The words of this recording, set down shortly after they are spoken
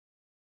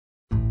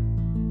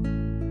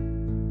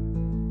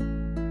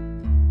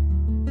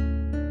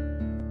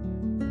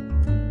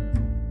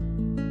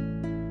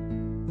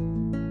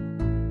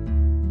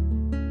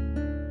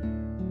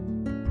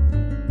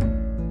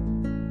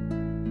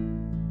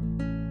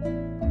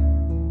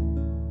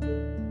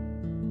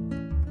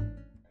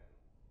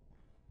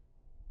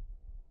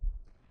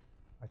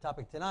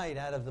topic tonight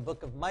out of the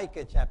book of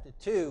Micah, chapter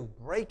 2,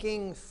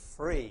 Breaking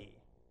Free.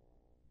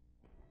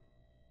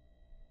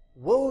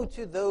 Woe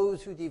to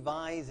those who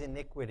devise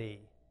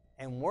iniquity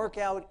and work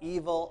out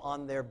evil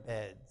on their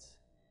beds.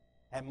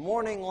 At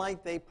morning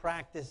light they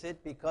practice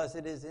it because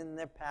it is in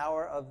the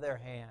power of their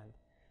hand.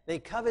 They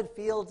covet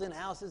fields and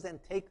houses and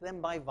take them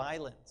by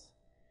violence.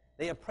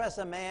 They oppress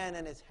a man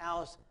and his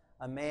house,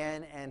 a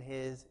man and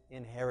his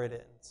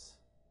inheritance.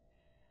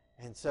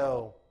 And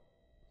so,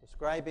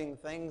 describing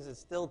things is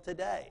still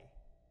today.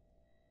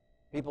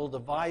 People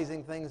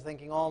devising things,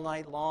 thinking all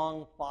night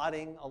long,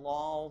 plotting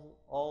along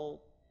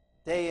all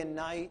day and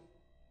night,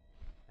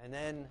 and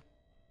then,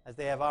 as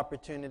they have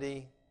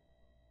opportunity,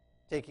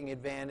 taking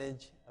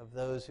advantage of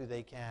those who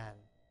they can.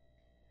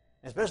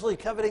 Especially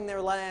coveting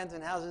their lands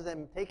and houses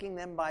and taking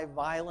them by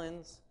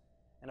violence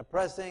and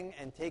oppressing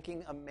and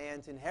taking a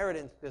man's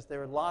inheritance, because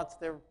their lots,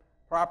 their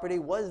property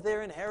was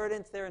their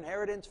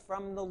inheritance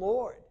from the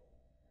Lord.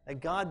 That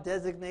God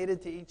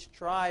designated to each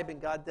tribe and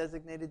God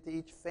designated to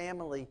each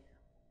family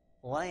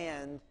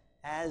land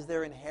as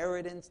their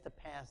inheritance to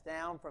pass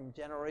down from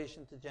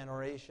generation to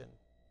generation.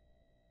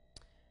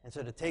 And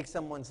so to take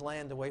someone's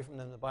land away from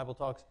them, the Bible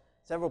talks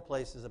several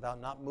places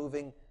about not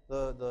moving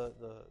the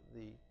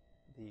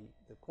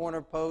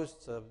corner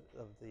posts of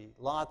the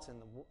lots and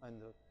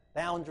the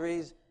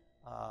boundaries.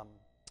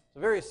 It's a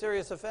very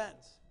serious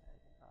offense.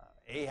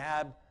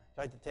 Ahab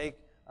tried to take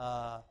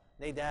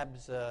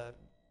Nadab's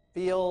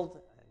field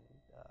and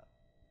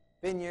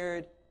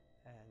vineyard,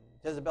 and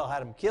Jezebel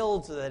had him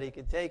killed so that he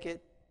could take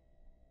it.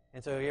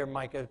 And so here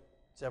Micah,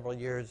 several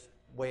years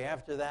way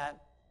after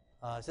that,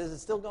 says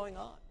it's still going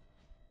on,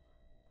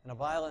 and a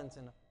violence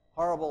and a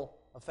horrible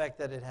effect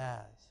that it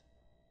has.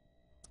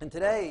 And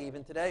today,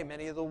 even today,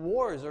 many of the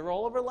wars are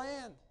all over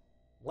land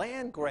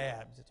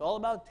grabs. It's all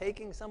about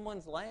taking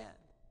someone's land.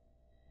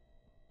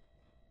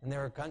 And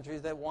there are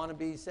countries that want to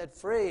be set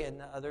free,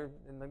 and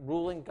in the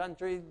ruling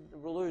country, the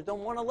rulers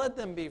don't want to let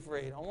them be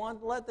free, don't want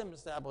to let them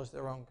establish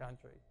their own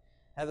country,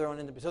 have their own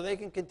independence. So they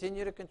can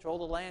continue to control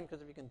the land,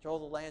 because if you control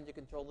the land, you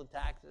control the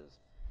taxes,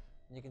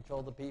 and you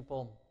control the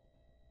people.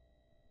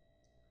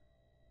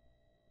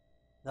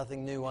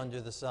 Nothing new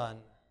under the sun.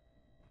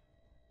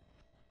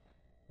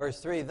 Verse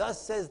 3,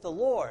 thus says the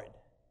Lord,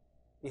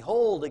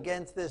 behold,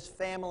 against this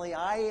family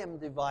I am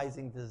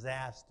devising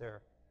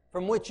disaster,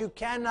 from which you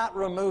cannot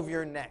remove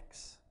your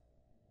necks,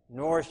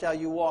 nor shall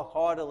you walk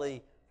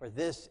haughtily, for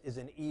this is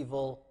an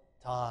evil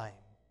time.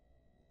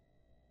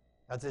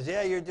 God says,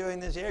 yeah, you're doing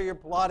this. Yeah, you're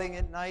plotting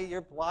at night.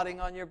 You're plotting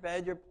on your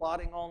bed. You're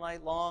plotting all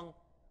night long.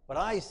 But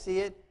I see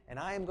it, and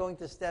I am going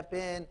to step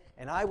in,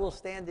 and I will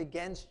stand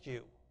against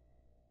you.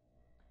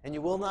 And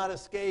you will not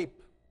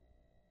escape,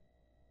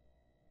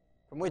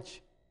 from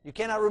which you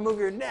cannot remove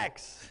your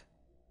necks.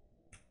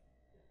 He's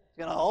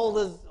going to hold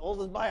us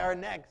by our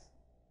necks.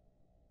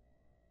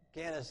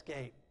 Can't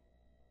escape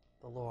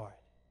the Lord.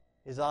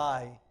 His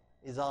eye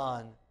is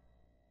on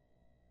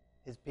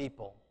his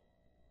people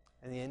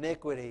and the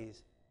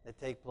iniquities that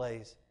take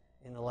place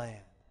in the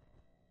land.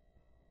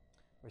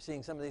 We're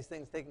seeing some of these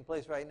things taking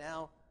place right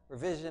now.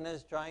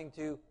 Revisionists trying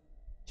to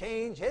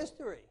change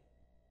history.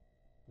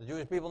 The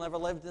Jewish people never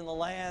lived in the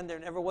land. There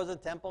never was a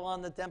temple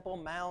on the Temple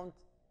Mount.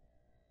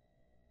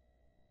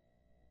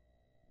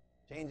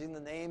 Changing the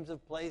names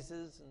of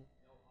places and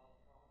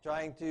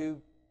trying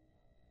to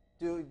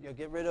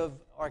get rid of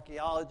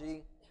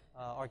archaeological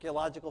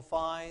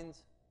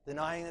finds,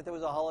 denying that there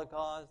was a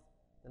Holocaust,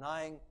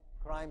 denying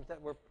crimes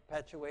that were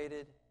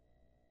perpetuated,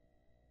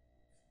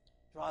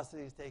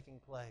 atrocities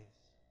taking place.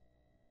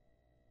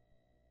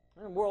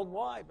 And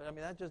worldwide, but I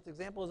mean, that just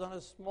example is on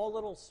a small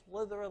little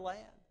slither of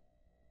land,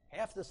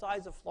 half the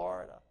size of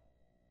Florida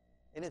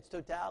in its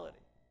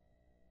totality.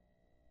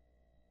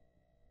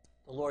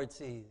 The Lord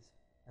sees,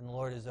 and the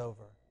Lord is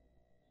over.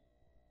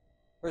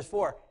 Verse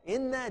 4,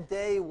 in that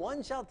day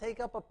one shall take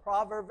up a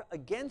proverb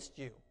against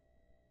you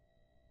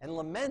and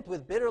lament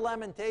with bitter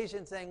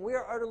lamentation, saying, we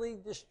are utterly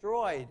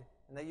destroyed.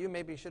 And that you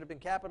maybe should have been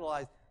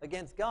capitalized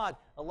against God.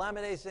 A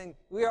lamentation saying,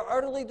 we are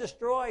utterly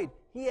destroyed.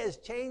 He has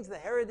changed the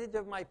heritage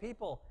of my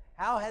people.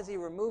 How has he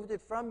removed it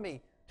from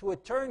me? To a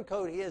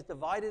turncoat he has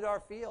divided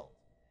our fields.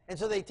 And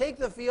so they take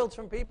the fields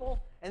from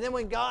people, and then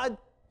when God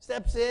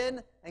steps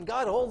in and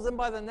God holds them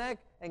by the neck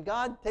and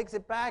God takes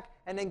it back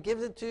and then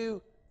gives it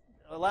to,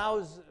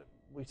 allows,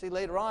 we see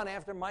later on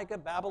after Micah,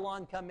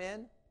 Babylon come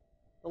in,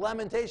 the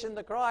lamentation,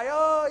 the cry,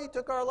 oh, he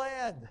took our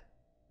land.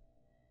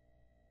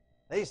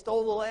 They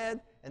stole the land,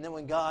 and then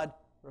when God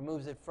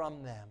removes it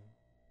from them,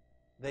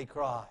 they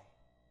cry.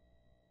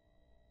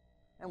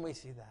 And we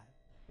see that.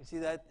 We see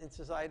that in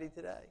society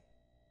today.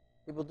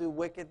 People do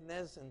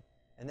wickedness,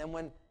 and then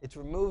when it's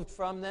removed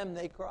from them,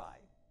 they cry.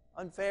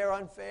 Unfair,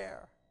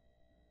 unfair.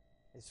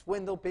 They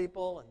swindle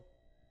people and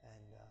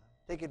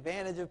take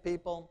advantage of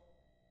people,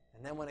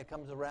 and then when it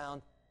comes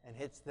around and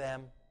hits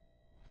them,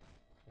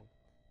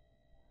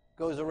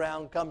 goes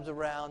around, comes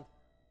around,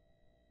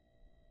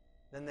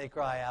 then they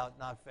cry out,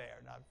 not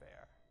fair, not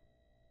fair.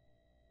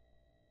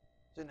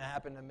 Shouldn't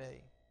happen to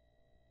me.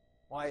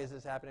 Why is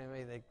this happening to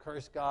me? They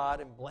curse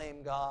God and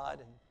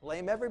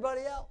blame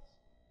everybody else,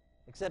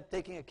 except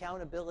taking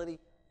accountability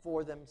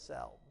for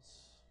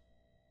themselves.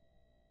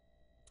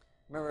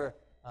 Remember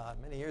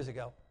many years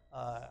ago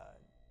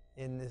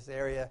in this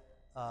area,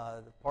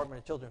 the Department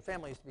of Children and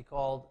Family used to be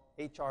called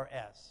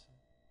HRS,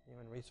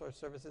 Human Resource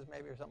Services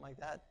maybe or something like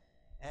that.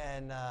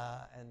 And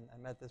I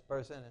met this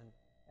person,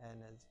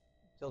 and his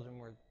children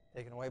were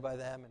taken away by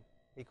them, and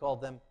he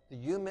called them the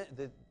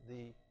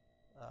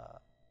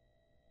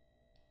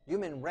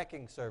human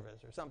wrecking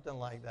service or something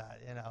like that,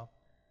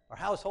 or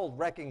household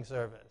wrecking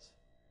service,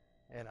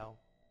 In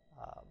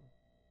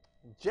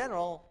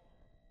general,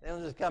 they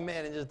don't just come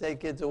in and just take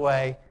kids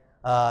away,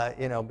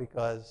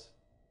 because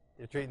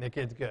they're treating the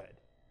kids good.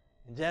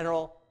 In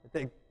general, I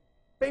think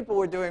people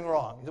were doing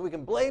wrong. So we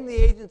can blame the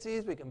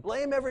agencies, we can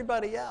blame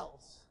everybody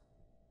else.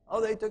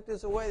 Oh, they took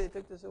this away,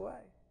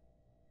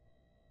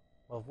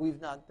 Well, if we've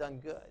not done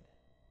good,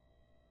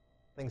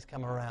 things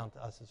come around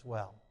to us as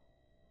well.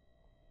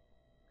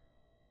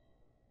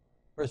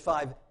 Verse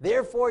 5,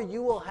 therefore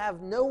you will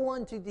have no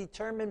one to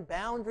determine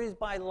boundaries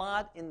by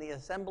lot in the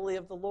assembly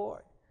of the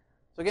Lord.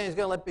 So again,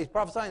 he's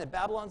prophesying that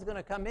Babylon's going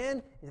to come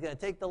in, he's going to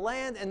take the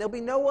land, and there'll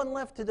be no one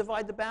left to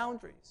divide the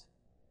boundaries.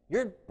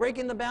 You're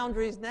breaking the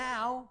boundaries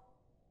now.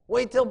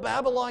 Wait till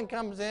Babylon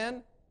comes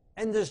in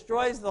and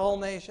destroys the whole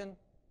nation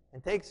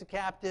and takes a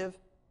captive,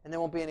 and there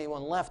won't be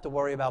anyone left to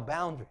worry about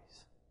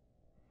boundaries.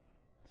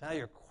 So now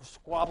you're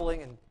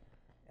squabbling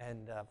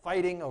and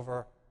fighting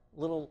over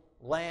little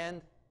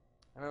land.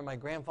 I remember my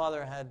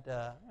grandfather had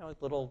a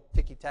little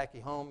ticky-tacky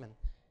home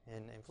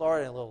in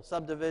Florida, a little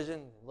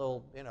subdivision, a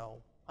little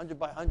 100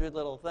 by 100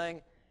 little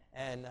thing,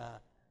 and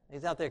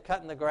he's out there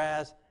cutting the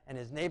grass, and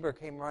his neighbor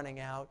came running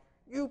out.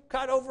 You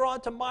cut over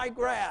onto my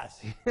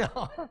grass,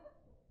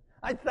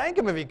 I'd thank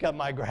him if he cut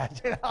my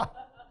grass,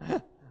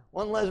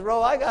 One less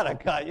row I got to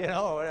cut,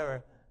 or whatever.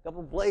 A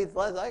couple blades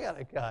less I got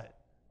to cut.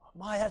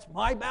 That's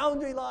my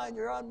boundary line.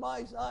 You're on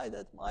my side.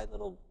 That's my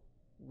little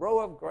row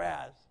of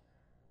grass.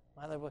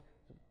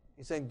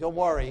 He's saying, don't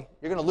worry.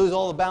 You're going to lose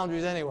all the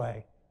boundaries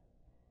anyway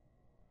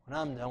when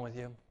I'm done with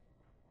you.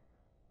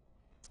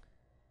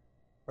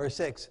 Verse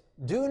 6,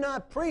 do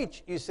not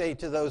preach, you say,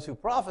 to those who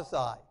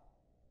prophesy,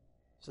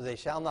 so they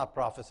shall not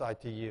prophesy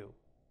to you.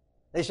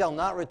 They shall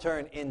not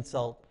return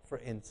insult for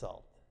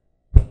insult.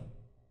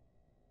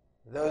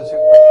 Those who...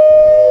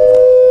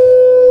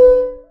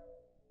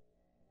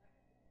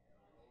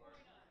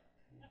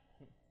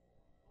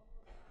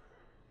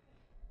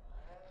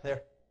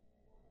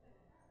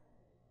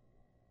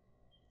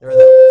 There are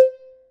those.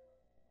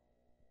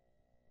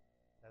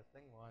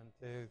 Testing. 1,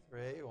 2,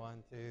 3.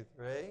 1, 2,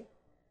 3.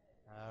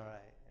 All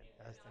right.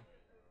 Testing.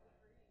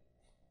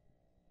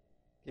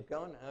 Keep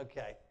going?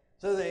 Okay.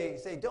 So they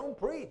say, don't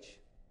preach.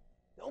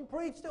 Don't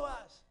preach to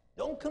us.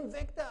 Don't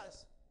convict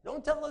us.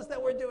 Don't tell us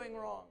that we're doing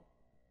wrong.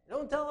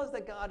 Don't tell us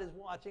that God is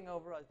watching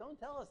over us. Don't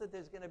tell us that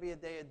there's going to be a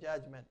day of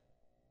judgment.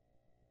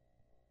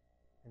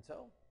 And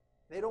so,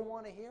 they don't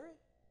want to hear it.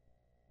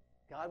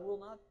 God will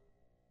not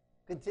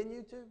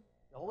continue to.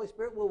 The Holy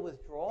Spirit will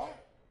withdraw.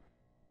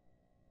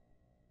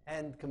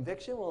 And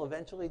conviction will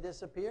eventually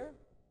disappear.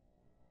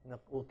 And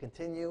we'll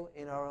continue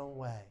in our own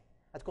way.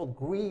 That's called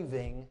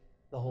grieving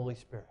the Holy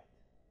Spirit.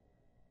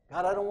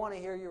 God, I don't want to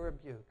hear your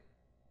rebuke.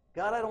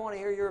 God, I don't want to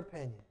hear your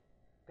opinion.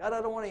 God,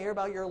 I don't want to hear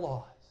about your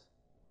laws.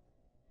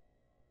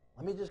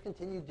 Let me just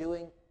continue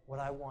doing what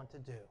I want to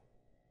do.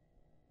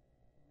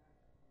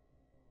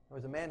 There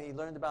was a man, he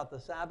learned about the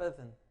Sabbath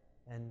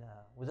and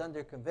was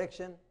under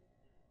conviction.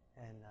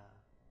 And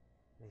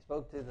he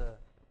spoke to the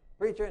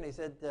preacher and he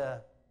said,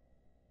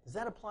 does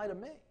that apply to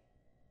me?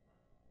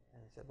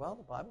 And he said, well,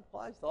 the Bible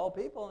applies to all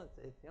people.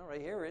 It's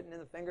right here, written in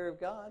the finger of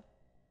God.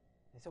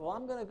 He said, well,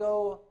 I'm going to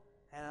go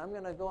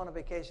on a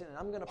vacation and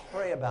I'm going to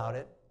pray about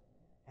it.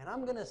 And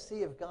I'm going to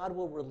see if God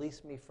will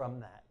release me from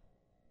that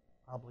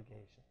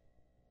obligation.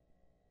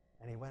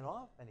 And he went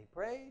off and he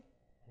prayed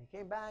and he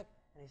came back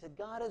and he said,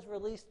 God has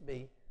released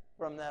me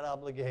from that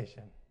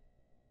obligation.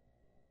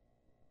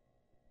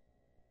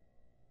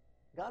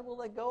 God will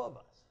let go of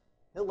us.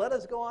 He'll let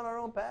us go on our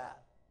own path.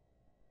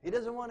 He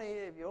doesn't want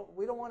to.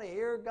 We don't want to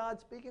hear God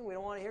speaking. We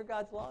don't want to hear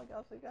God's law.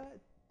 God said, go ahead,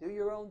 do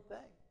your own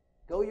thing.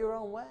 Go your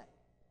own way.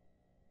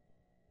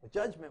 But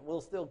judgment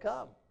will still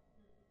come.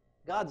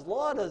 God's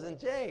law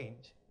doesn't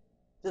change.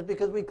 Just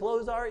because we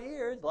close our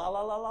ears, la,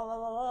 la, la, la, la,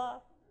 la, la.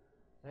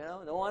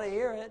 Don't want to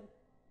hear it.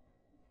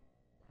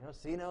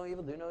 See no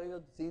evil, do no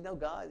evil, see no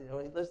God.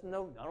 Listen,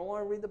 no, I don't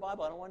want to read the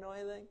Bible. I don't want to know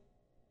anything.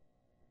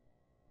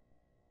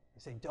 They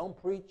say,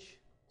 don't preach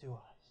to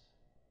us.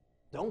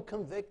 Don't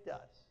convict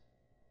us.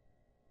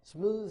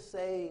 Smooth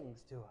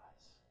sayings to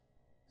us.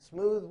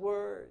 Smooth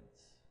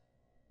words.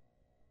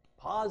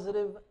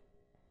 Positive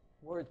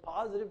words,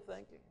 positive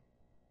thinking.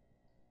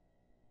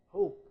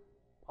 Hope,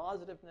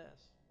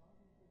 positiveness.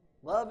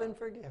 Love and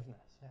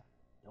forgiveness. Yeah.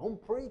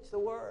 Don't preach the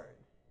word.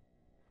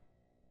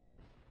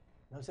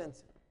 No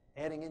sense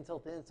adding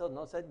insult to insult.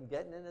 No sense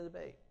getting in a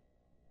debate.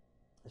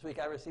 This week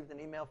I received an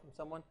email from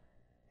someone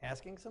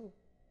asking some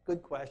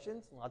good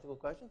questions, logical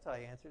questions, so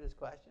I answered his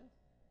questions.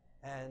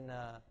 And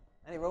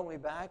he wrote me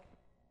back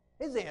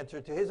his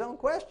answer to his own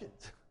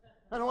questions.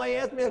 I don't know why he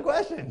asked me the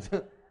questions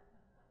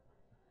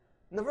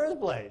in the first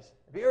place,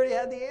 if he already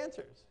had the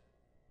answers.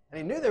 And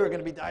he knew they were going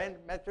to be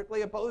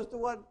diametrically opposed to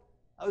what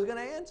I was going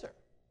to answer.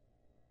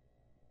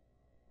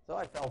 So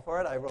I fell for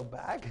it. I wrote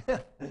back.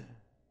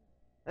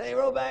 And he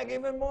wrote back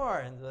even more.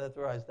 And so that's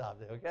where I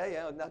stopped it, okay?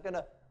 I'm not going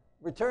to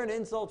return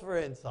insult for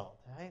insult,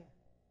 right?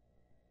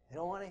 They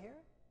don't want to hear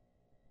it.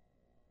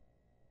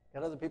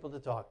 Got other people to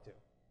talk to,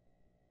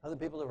 other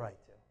people to write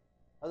to,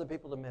 other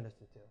people to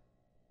minister to.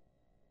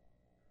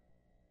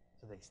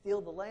 So they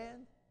steal the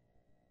land.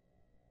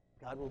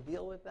 God will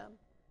deal with them.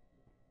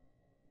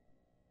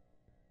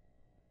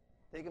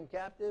 Take them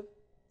captive.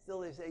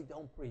 Still they say,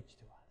 don't preach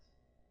to us.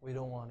 We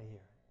don't want to hear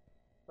it.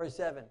 Verse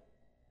 7.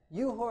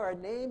 You who are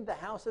named the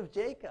house of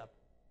Jacob,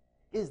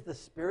 is the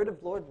Spirit of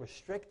the Lord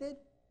restricted?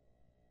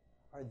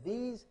 Are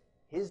these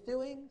his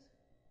doings?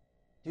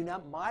 Do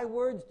not my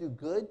words do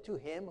good to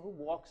him who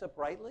walks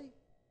uprightly?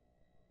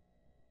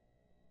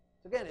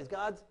 So again, is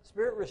God's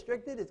Spirit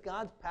restricted? Is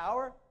God's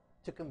power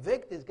to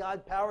convict? Is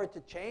God's power to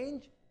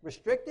change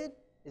restricted?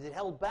 Is it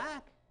held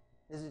back?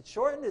 Is it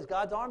shortened? Is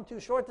God's arm too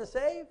short to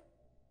save?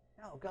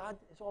 No, God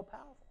is all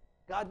powerful.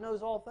 God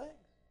knows all things.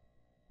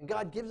 And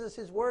God gives us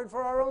his word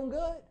for our own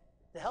good,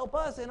 to help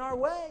us in our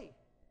way,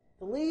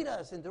 to lead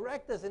us and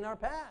direct us in our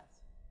paths.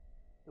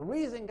 The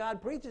reason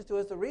God preaches to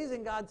us, the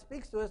reason God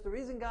speaks to us, the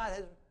reason God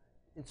has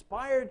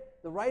inspired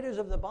the writers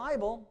of the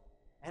Bible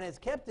and has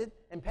kept it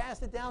and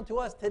passed it down to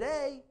us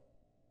today,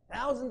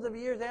 thousands of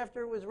years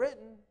after it was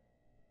written,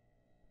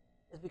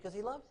 is because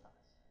he loves us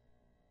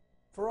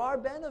for our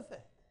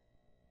benefit.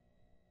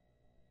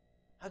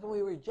 How can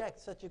we reject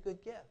such a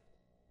good gift?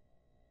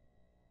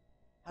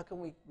 How can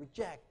we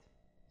reject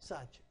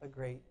such a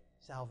great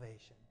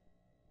salvation?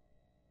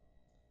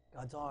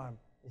 God's arm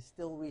is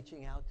still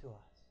reaching out to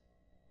us.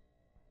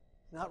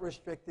 It's not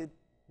restricted.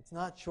 It's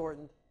not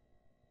shortened.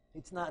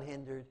 It's not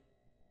hindered.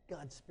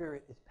 God's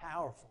Spirit is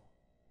powerful.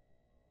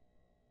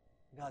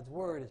 God's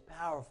Word is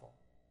powerful,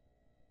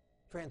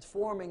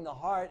 transforming the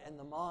heart and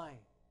the mind.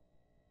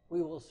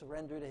 We will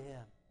surrender to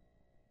him.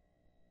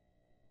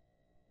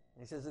 And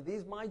he says, are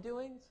these my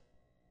doings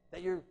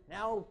that you're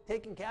now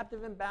taken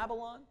captive in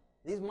Babylon?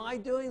 Are these my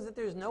doings that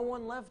there's no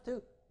one left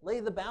to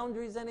lay the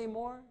boundaries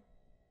anymore?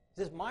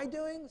 Is this my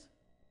doings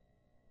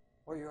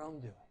or your own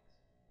doings?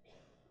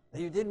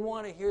 That you didn't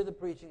want to hear the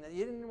preaching, that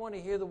you didn't want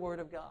to hear the Word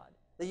of God,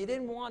 that you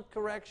didn't want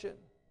correction,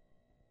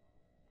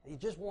 that you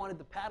just wanted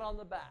the pat on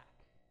the back.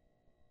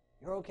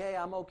 You're okay,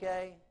 I'm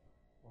okay,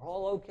 we're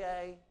all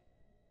okay.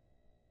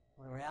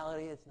 When in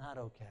reality, it's not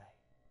okay.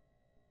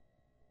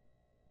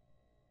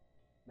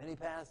 Many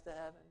paths to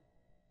heaven.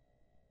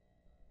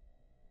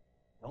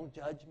 Don't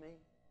judge me.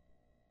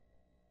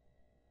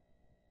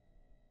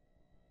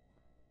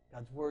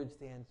 God's word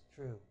stands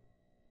true.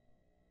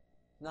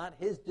 Not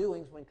his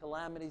doings when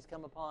calamities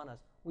come upon us.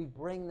 We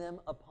bring them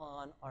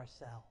upon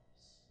ourselves.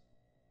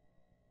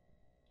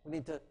 We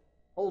need to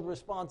hold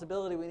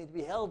responsibility. We need to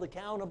be held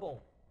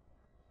accountable.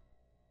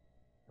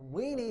 And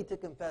we need to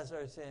confess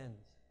our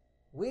sins.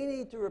 We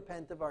need to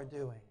repent of our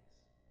doings.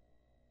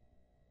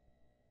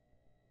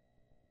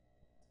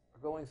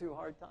 We're going through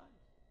hard times.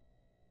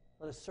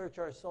 Let us search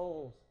our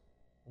souls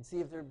and see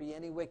if there be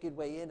any wicked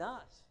way in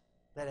us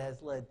that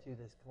has led to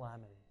this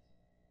calamity.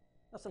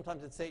 Now,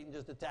 sometimes it's Satan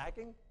just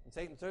attacking, and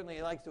Satan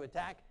certainly likes to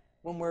attack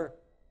when we're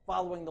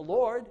following the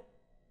Lord.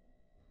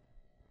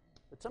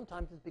 But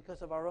sometimes it's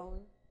because of our own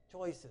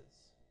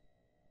choices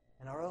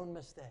and our own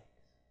mistakes.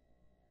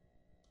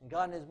 And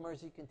God in his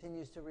mercy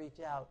continues to reach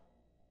out.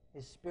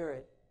 His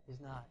Spirit is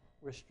not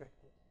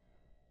restricted.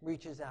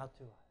 Reaches out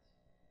to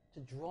us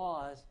to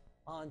draw us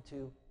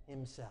onto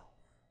himself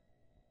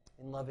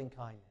in loving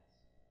kindness.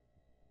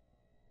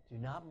 Do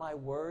not my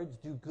words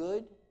do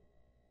good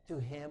to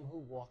him who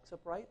walks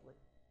uprightly?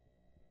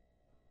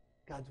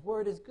 God's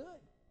word is good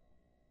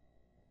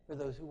for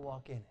those who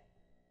walk in it.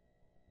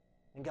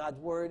 And God's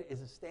word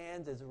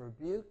stands as a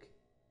rebuke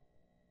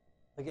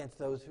against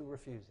those who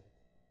refuse it.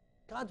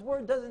 God's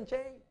word doesn't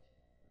change.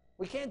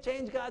 We can't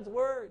change God's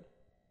word.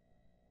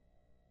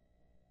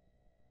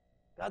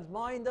 God's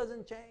mind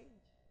doesn't change.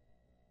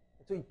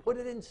 So he put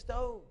it in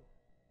stone.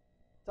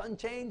 It's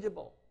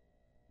unchangeable.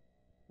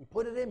 He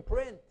put it in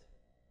print.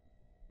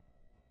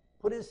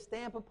 Put his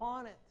stamp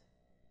upon it.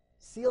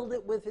 Sealed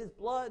it with his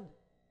blood.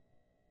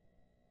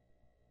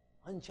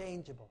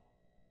 Unchangeable.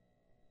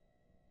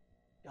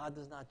 God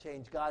does not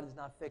change. God is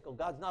not fickle.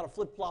 God's not a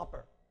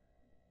flip-flopper.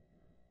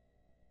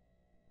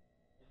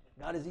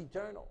 God is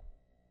eternal,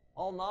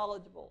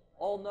 all-knowledgeable,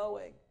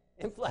 all-knowing,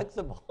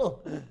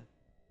 inflexible.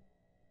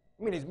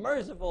 I mean, he's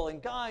merciful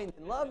and kind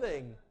and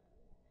loving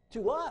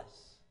to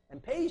us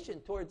and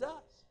patient towards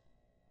us.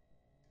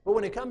 But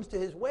when it comes to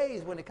his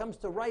ways, when it comes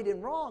to right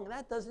and wrong,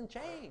 that doesn't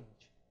change.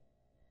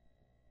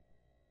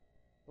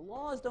 The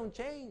laws don't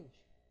change.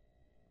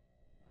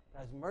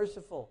 God's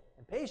merciful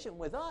and patient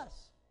with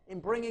us in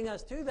bringing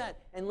us to that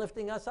and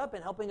lifting us up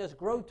and helping us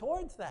grow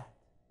towards that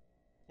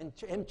and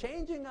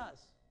changing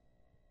us.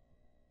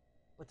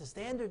 But the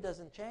standard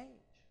doesn't change.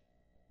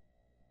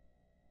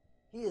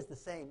 He is the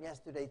same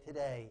yesterday,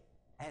 today,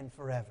 and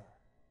forever.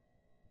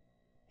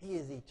 He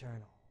is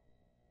eternal.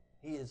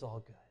 He is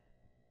all good.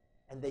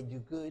 And they do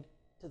good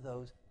to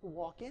those who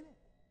walk in it.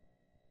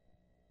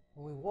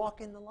 When we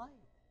walk in the light,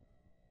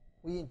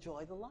 we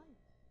enjoy the light.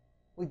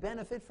 We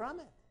benefit from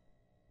it.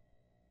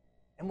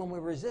 And when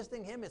we're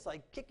resisting him, it's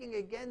like kicking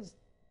against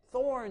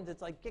thorns.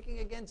 It's like kicking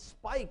against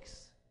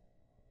spikes.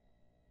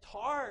 It's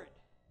hard.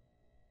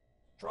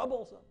 It's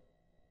troublesome.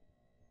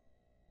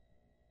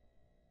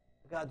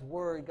 God's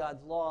word,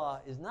 God's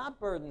law is not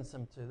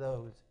burdensome to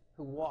those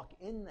who walk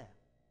in them.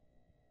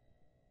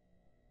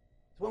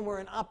 It's when we're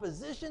in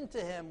opposition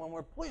to him, when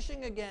we're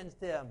pushing against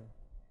him,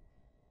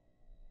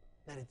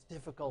 that it's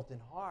difficult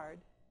and hard.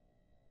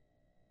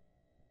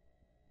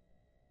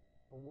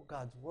 But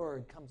God's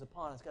word comes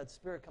upon us, God's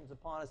Spirit comes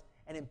upon us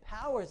and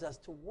empowers us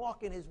to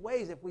walk in his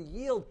ways. If we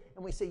yield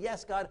and we say,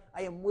 yes, God,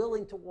 I am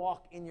willing to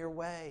walk in your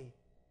way.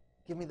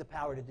 Give me the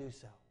power to do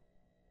so.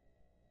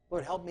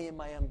 Lord, help me in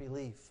my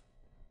unbelief.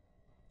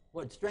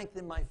 Lord,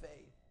 strengthen my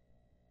faith.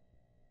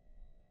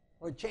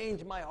 Lord,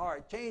 change my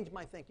heart, change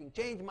my thinking,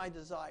 change my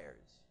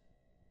desires,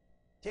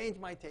 change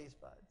my taste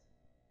buds.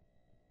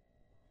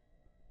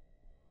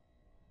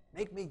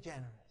 Make me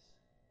generous.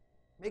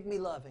 Make me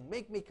loving.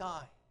 Make me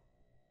kind.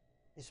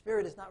 His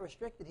Spirit is not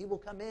restricted. He will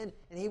come in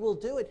and he will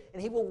do it.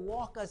 And he will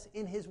walk us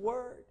in his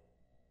word.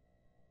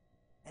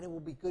 And it will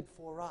be good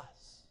for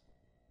us.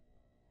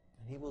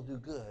 And he will do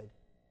good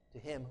to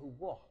him who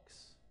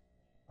walks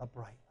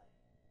uprightly.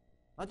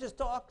 Not just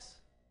talks.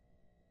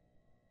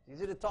 It's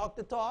easy to talk,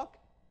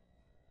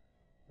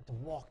 but to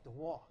walk the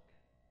walk.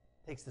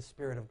 It takes the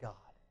Spirit of God.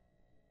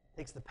 It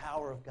takes the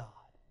power of God.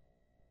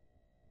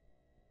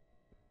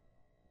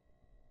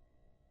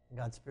 And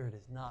God's Spirit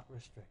is not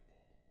restricted.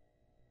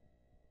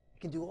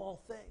 It can do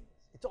all things.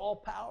 It's all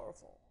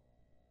powerful.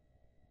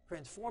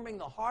 Transforming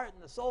the heart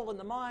and the soul and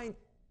the mind,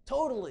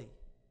 totally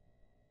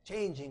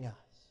changing us.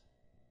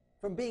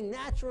 From being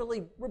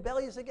naturally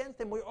rebellious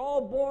against him. We're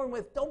all born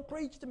with, don't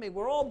preach to me.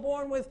 We're all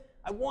born with,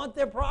 I want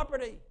their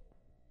property.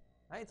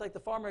 Right? It's like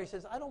the farmer, he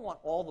says, I don't want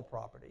all the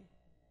property.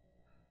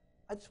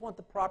 I just want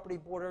the property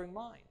bordering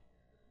mine.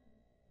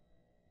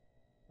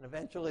 And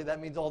eventually that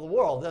means all the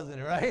world, doesn't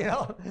it, right? You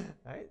know?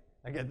 Right?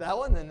 I get that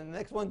one, and the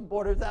next one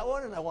borders that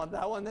one, and I want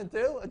that one then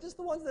too. Just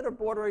the ones that are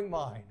bordering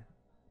mine.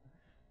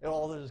 It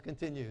all just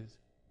continues.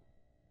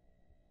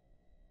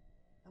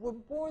 And we're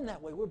born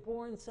that way. We're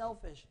born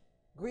selfish.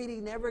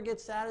 Greedy never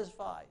gets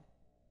satisfied,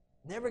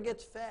 never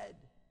gets fed.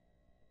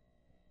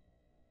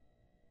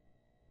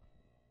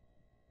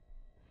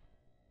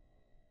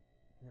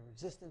 And the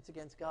resistance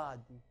against God,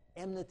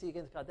 the enmity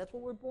against God, that's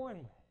what we're born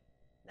with.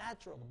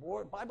 Natural.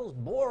 The Bible's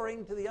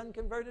boring to the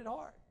unconverted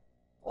heart.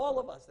 All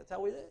of us, that's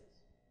how it is.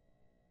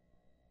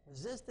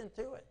 Resistant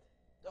to it.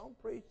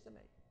 Don't preach to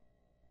me.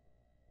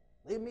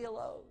 Leave me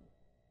alone.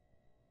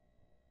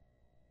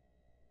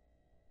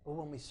 But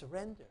when we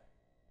surrender,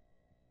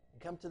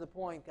 come to the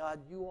point, God,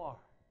 you are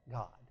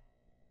God.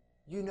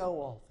 You know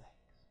all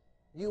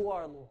things. You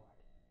are Lord.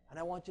 And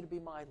I want you to be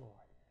my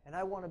Lord. And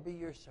I want to be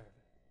your servant.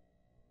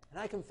 And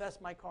I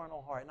confess my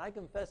carnal heart. And I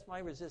confess my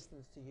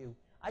resistance to you.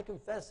 I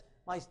confess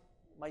my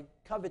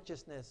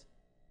covetousness,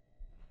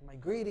 my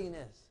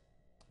greediness,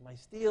 my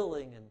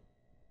stealing and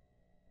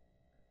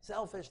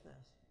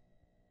selfishness,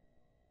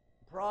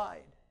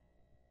 pride.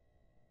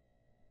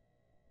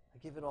 I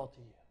give it all to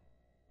you.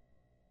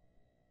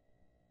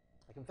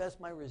 I confess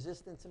my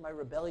resistance and my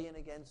rebellion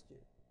against you.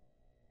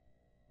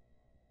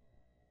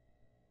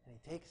 And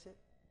he takes it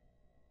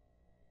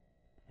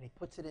and he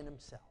puts it in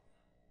himself.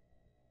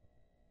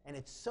 And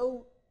it's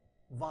so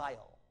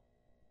vile,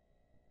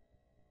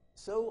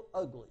 so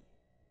ugly,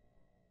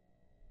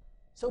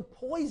 so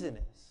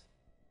poisonous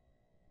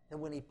that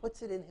when he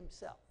puts it in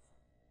himself,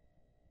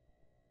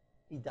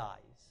 he dies.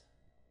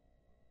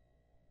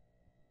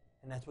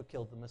 And that's what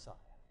killed the Messiah.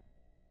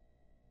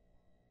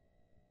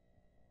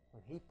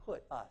 When he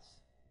put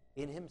us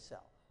in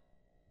himself,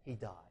 he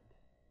died.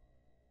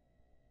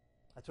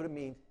 That's what it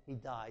means. He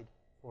died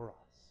for us.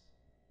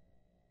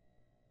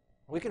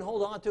 We can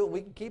hold on to it.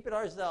 We can keep it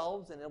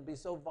ourselves, and it'll be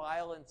so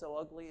vile and so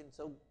ugly and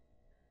so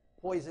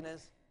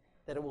poisonous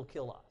that it will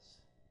kill us.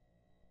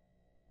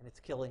 And it's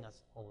killing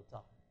us all the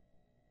time.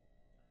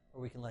 Or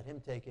we can let him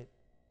take it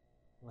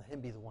and let him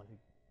be the one who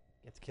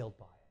gets killed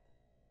by it.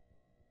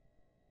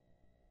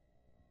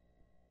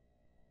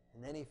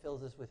 And then he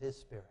fills us with his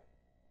Spirit,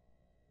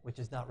 which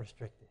is not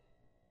restricted,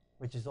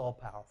 which is all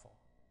powerful.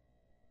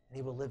 And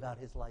he will live out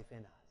his life in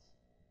us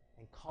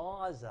and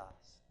cause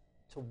us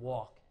to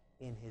walk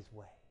in his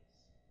ways.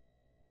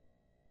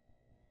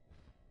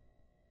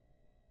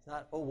 It's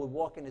not, oh, we'll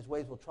walk in his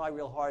ways, we'll try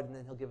real hard, and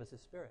then he'll give us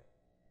his Spirit.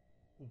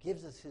 He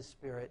gives us his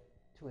Spirit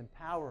to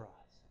empower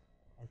us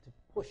and to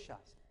push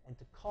us and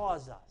to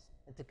cause us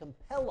and to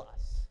compel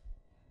us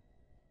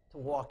to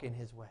walk in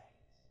his ways.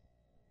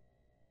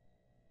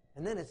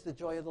 And then it's the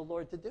joy of the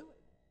Lord to do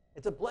it.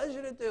 It's a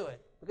pleasure to do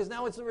it because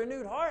now it's a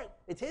renewed heart.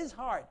 It's his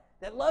heart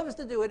that loves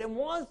to do it and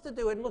wants to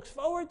do it and looks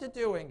forward to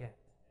doing it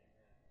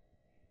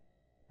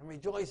and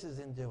rejoices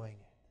in doing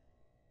it.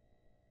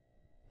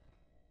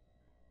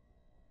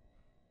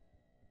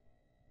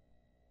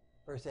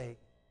 Verse 8,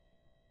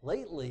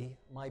 lately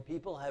my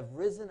people have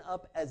risen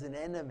up as an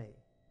enemy.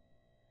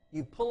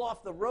 You pull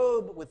off the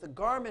robe with the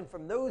garment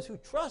from those who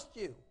trust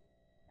you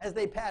as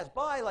they pass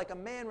by like a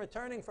man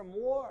returning from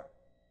war.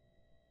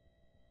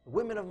 The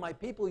women of my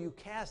people you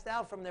cast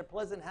out from their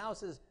pleasant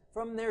houses.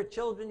 From their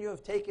children you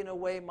have taken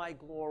away my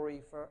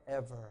glory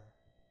forever.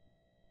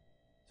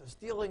 So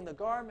stealing the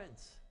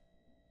garments.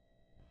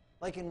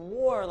 Like in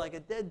war, like a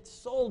dead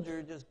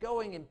soldier just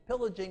going and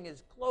pillaging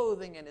his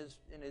clothing and his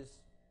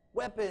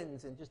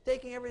weapons and just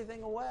taking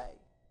everything away.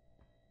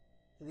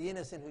 To the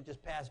innocent who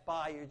just passed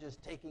by, you're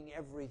just taking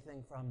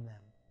everything from them.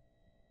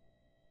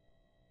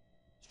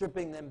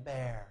 Stripping them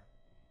bare.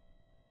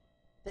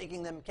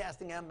 Taking them,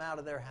 casting them out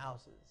of their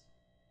houses.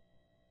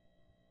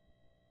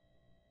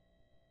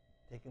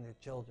 Taking their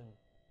children,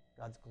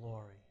 God's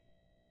glory.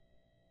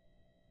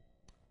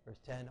 Verse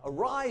 10,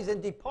 arise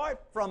and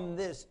depart from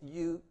this,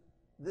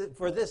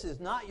 for this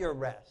is not your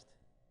rest,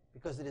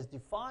 because it is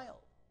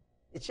defiled.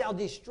 It shall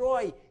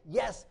destroy,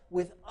 yes,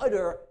 with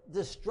utter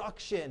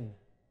destruction.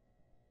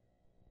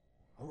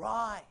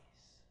 Arise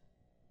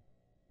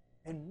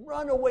and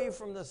run away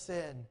from the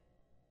sin.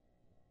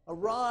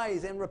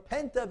 Arise and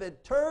repent of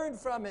it. Turn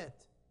from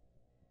it.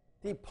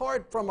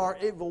 Depart from our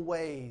evil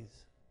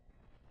ways,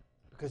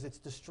 because it's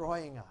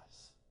destroying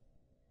us,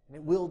 and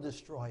it will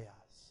destroy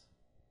us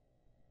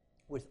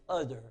with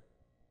utter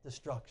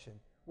destruction,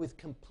 with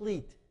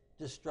complete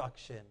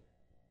destruction.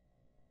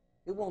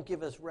 It won't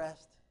give us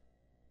rest,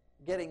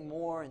 getting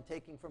more and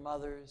taking from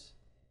others,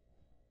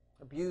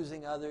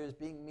 abusing others,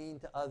 being mean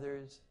to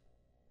others,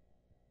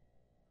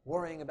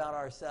 worrying about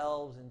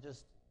ourselves and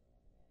just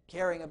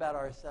caring about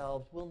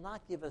ourselves will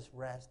not give us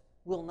rest,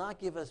 will not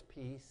give us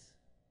peace.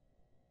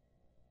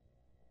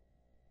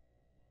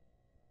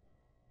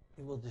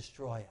 It will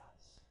destroy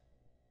us.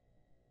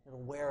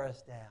 It'll wear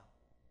us down.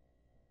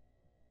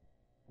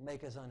 It'll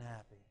make us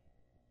unhappy.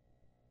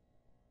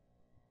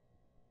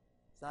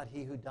 It's not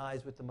he who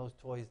dies with the most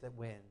toys that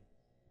wins,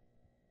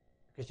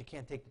 because you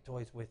can't take the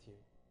toys with you.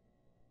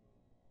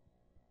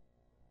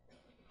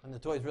 And the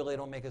toys really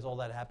don't make us all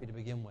that happy to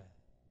begin with.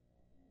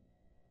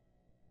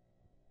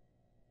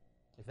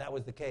 If that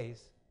was the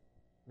case,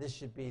 this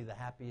should be the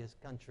happiest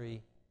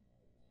country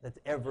that's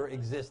ever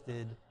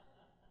existed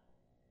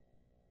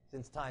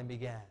since time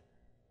began.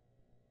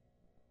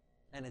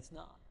 And it's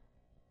not.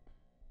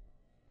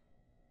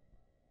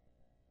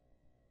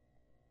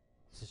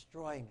 It's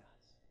destroying us.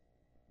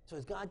 So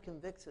as God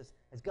convicts us,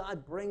 as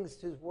God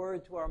brings his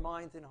word to our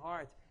minds and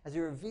hearts, as he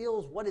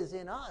reveals what is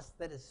in us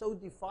that is so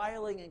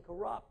defiling and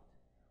corrupt,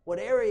 what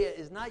area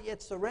is not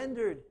yet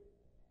surrendered,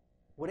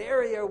 what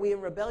area are we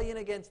in rebellion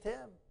against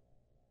him,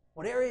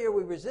 what area are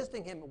we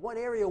resisting him, what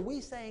area are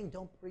we saying,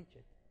 don't preach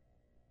it,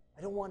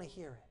 I don't want to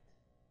hear it.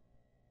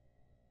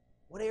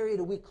 What area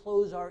do we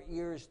close our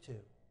ears to?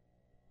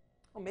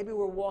 Well, maybe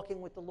we're walking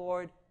with the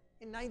Lord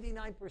in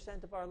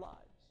 99% of our lives.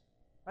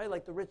 Right?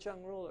 Like the rich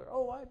young ruler.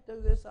 Oh, I do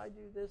this, I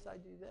do this, I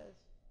do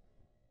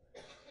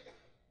this.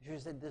 You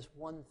said this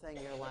one thing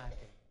you're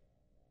lacking.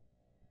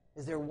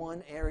 Is there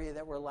one area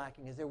that we're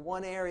lacking? Is there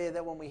one area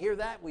that when we hear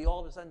that, we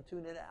all of a sudden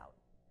tune it out?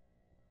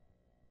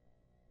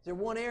 Is there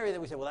one area that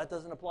we say, well, that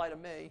doesn't apply to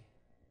me.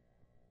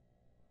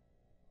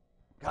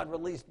 God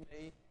released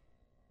me.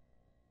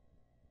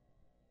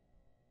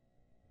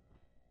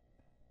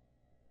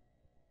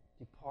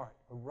 Depart,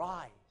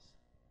 arise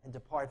and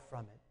depart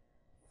from it.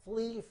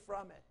 Flee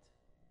from it.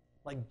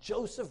 Like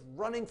Joseph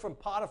running from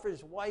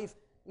Potiphar's wife,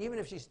 even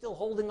if she's still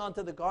holding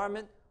onto the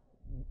garment,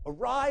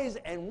 arise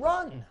and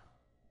run.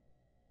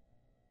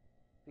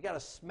 You got to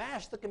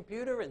smash the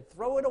computer and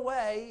throw it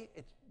away.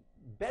 It's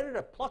better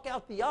to pluck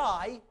out the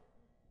eye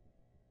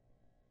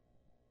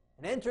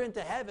and enter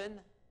into heaven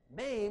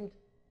maimed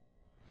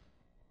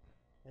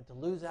than to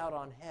lose out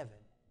on heaven.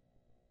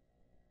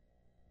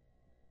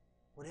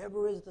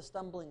 Whatever is the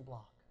stumbling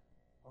block,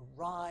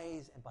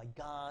 arise and by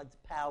God's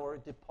power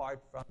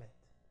depart from it.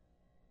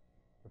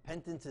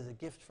 Repentance is a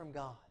gift from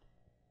God.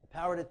 The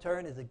power to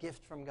turn is a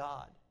gift from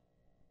God.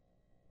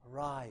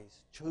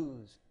 Arise,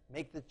 choose,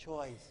 make the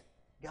choice.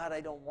 God,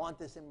 I don't want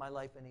this in my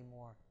life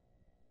anymore.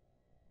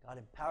 God,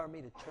 empower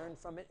me to turn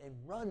from it and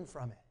run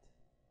from it.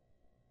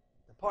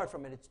 Depart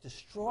from it. It's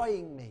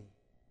destroying me.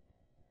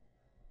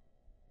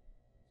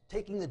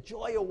 Taking the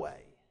joy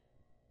away.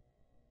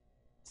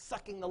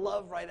 Sucking the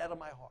love right out of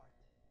my heart.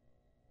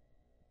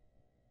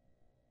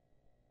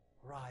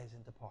 Rise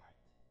and depart.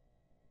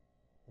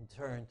 And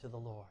turn to the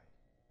Lord.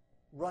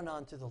 Run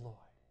onto the Lord.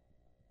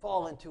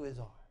 Fall into his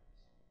arms.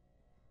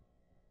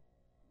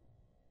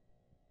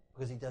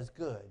 Because he does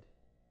good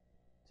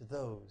to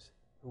those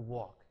who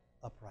walk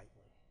uprightly.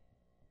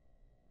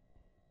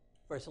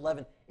 Verse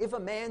 11, if a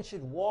man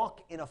should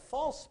walk in a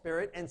false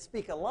spirit and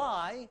speak a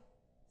lie,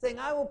 saying,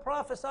 I will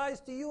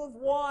prophesy to you of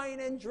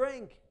wine and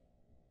drink,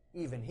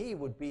 even he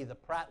would be the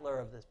prattler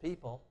of this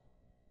people.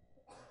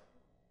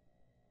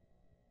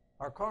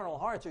 Our carnal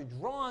hearts are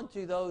drawn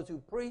to those who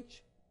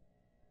preach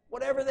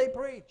whatever they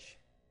preach.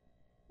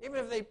 Even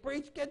if they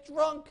preach, get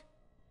drunk.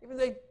 Even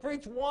if they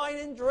preach wine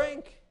and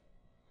drink.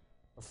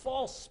 A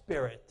false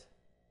spirit.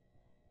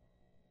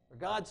 For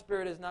God's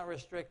Spirit is not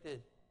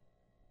restricted.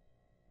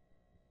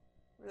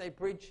 They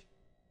preach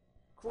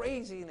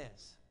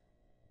craziness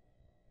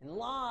and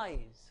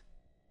lies.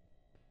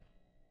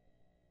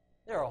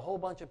 There are a whole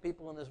bunch of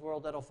people in this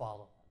world that'll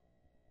follow.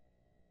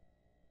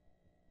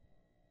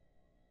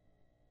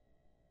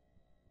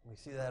 We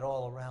see that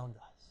all around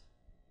us.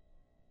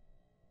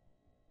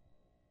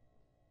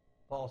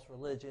 False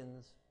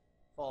religions,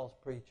 false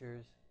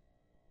preachers,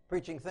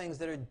 preaching things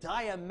that are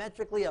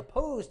diametrically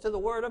opposed to the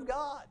Word of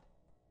God.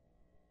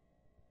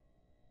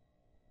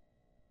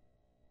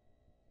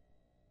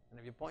 And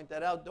if you point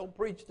that out, don't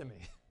preach to me.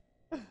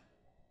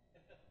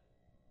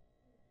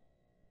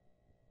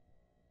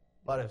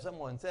 But if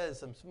someone says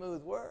some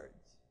smooth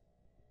words,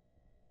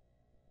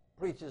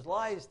 preaches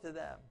lies to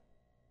them,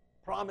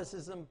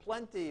 promises them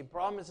plenty,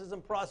 promises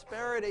them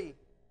prosperity,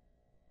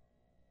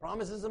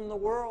 promises them the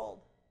world,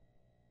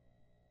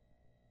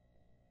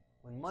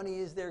 when money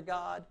is their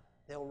God,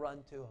 they'll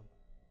run to him.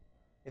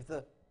 If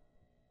the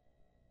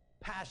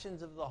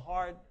passions of the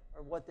heart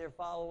are what they're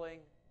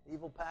following,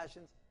 evil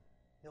passions,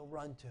 they'll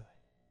run to it.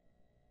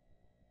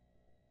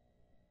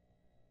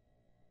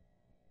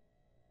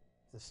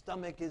 If the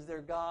stomach is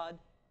their God,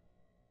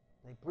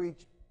 they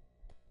preach,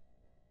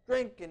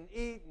 drink and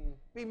eat and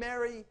be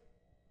merry.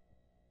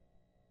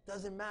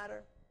 Doesn't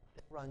matter.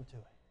 They'll run to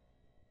it.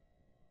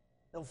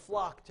 They'll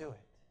flock to it.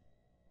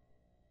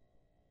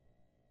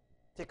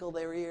 Tickle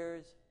their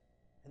ears,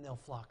 and they'll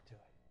flock to it.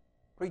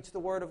 Preach the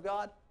Word of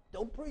God.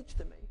 Don't preach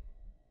to me.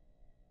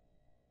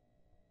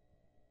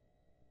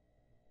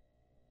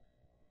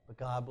 But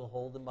God will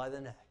hold them by the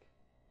neck,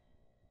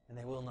 and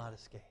they will not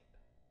escape.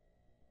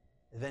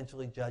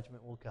 Eventually,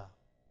 judgment will come.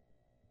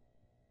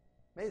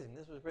 Amazing.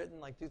 This was written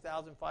like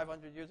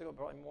 2,500 years ago,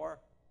 probably more.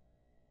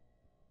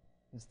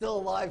 And still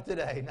alive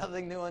today.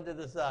 Nothing new under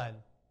the sun.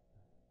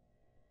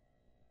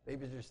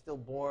 Babies are still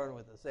born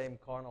with the same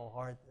carnal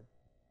heart that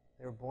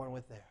they were born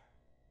with there.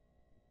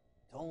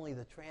 It's only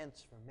the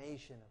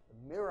transformation of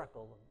the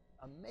miracle,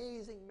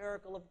 amazing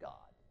miracle of God,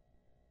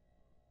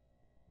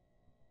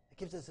 that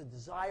gives us a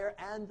desire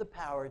and the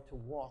power to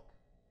walk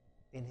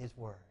in His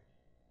Word,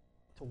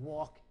 to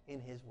walk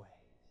in His ways,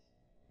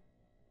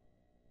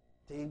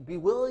 to be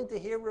willing to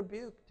hear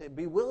rebuke, to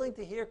be willing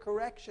to hear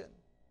correction,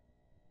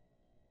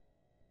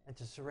 and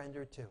to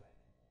surrender to it.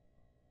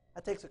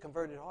 That takes a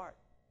converted heart.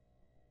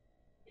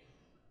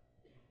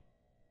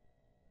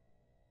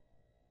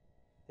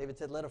 David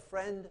said, "Let a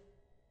friend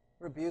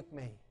rebuke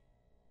me,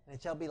 and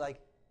it shall be like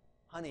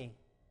honey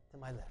to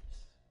my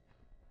lips."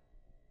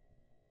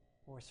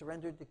 When we're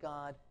surrendered to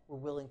God, we're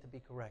willing to be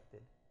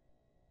corrected.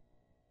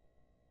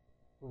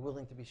 We're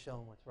willing to be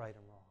shown what's right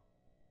and wrong.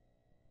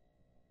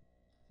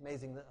 It's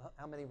amazing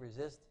how many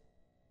resist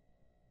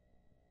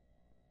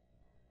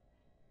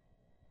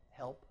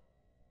help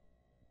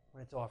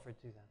when it's offered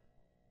to them.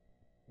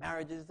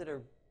 Marriages that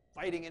are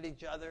fighting at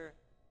each other.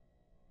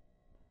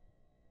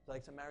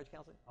 Like some marriage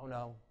counseling? Oh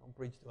no, don't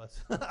preach to us.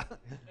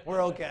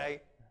 We're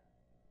okay.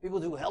 People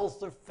whose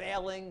health are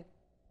failing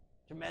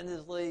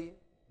tremendously,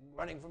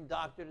 running from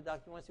doctor to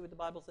doctor. You want to see what the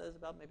Bible says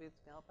about maybe it's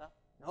going to help out?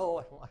 No,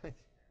 I don't want it.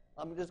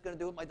 I'm just going to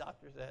do what my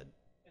doctor said.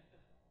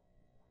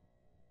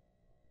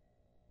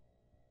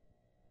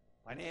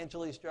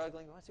 Financially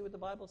struggling. You want to see what the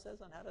Bible says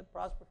on how to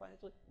prosper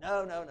financially?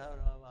 No.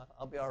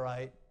 I'll be all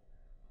right.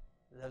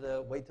 I have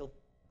to wait till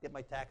get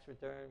my tax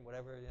return,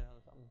 whatever,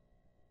 something.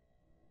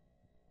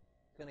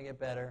 It's going to get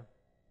better.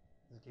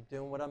 Just keep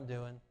doing what I'm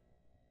doing.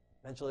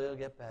 Eventually it'll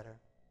get better.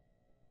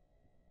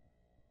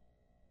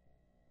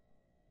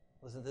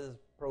 Listen to this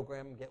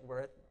program, get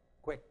where it,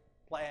 quick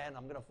plan.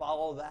 I'm going to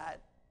follow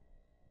that.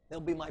 They'll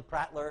be my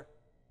prattler.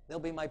 They'll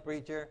be my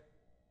preacher.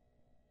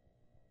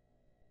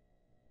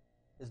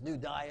 This new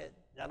diet,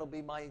 that'll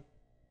be my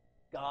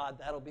God.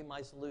 That'll be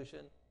my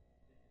solution.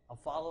 I'll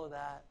follow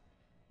that.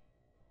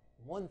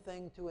 One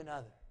thing to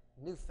another.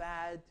 New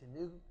fad to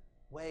new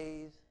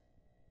ways.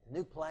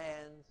 New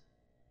plans,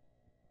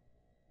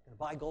 going to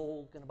buy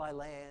gold, going to buy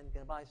land,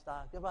 going to buy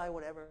stock, going to buy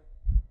whatever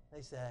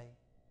they say.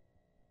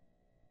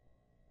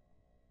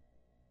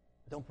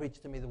 But don't preach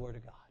to me the Word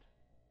of God.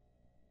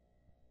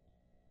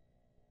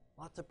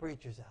 Lots of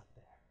preachers out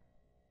there.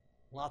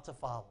 Lots of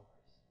followers.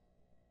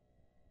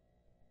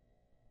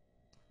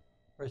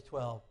 Verse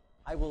 12,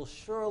 "I will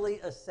surely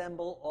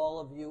assemble all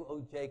of you,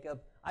 O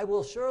Jacob. I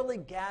will surely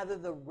gather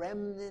the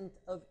remnant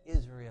of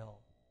Israel.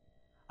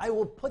 I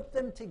will put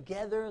them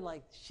together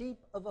like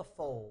sheep of a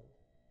fold,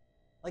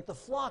 like the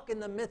flock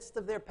in the midst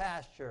of their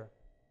pasture.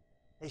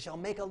 They shall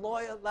make a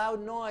loud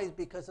noise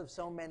because of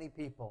so many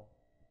people."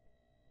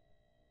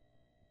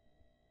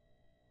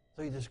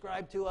 So he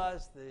described to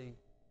us the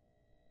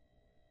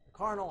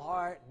carnal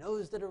heart,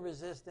 those that are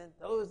resistant,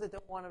 those that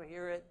don't want to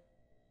hear it.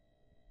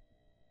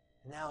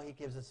 And now he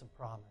gives us some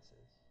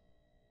promises.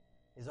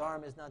 His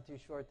arm is not too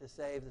short to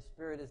save. The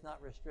Spirit is not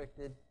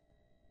restricted.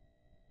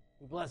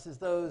 He blesses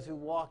those who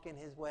walk in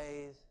His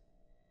ways,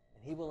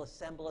 and He will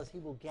assemble us. He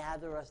will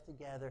gather us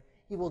together.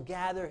 He will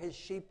gather His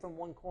sheep from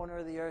one corner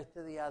of the earth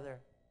to the other.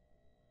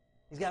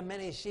 He's got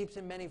many sheep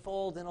and many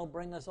folds, and He'll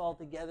bring us all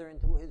together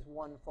into His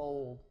one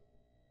fold.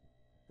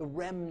 the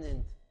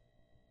remnant,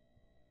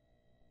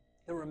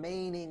 the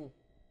remaining,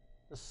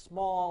 the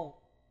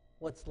small,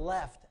 what's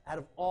left out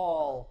of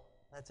all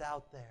that's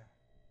out there.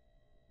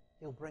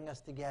 He'll bring us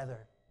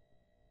together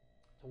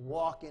to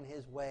walk in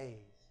his ways.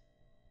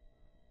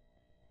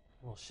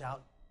 We'll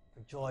shout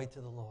for joy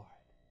to the Lord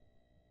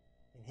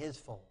in his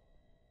fold,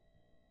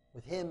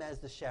 with him as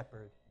the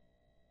shepherd,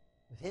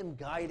 with him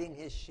guiding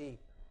his sheep,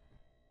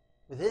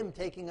 with him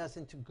taking us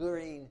into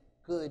green,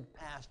 good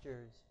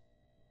pastures,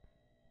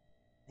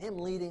 him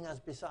leading us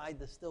beside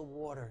the still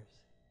waters,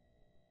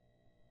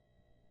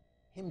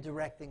 him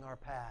directing our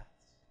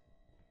paths,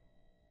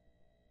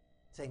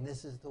 saying,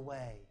 this is the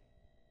way,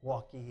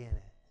 walk ye in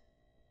it.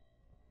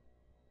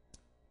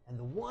 And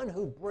the one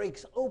who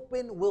breaks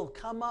open will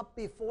come up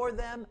before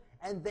them,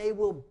 and they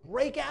will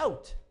break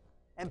out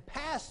and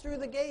pass through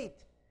the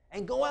gate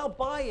and go out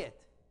by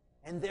it.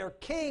 And their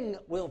king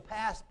will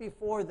pass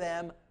before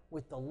them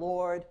with the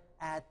Lord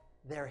at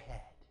their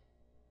head.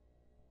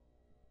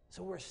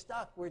 So we're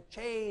stuck, we're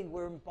chained,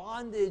 we're in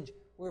bondage,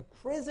 we're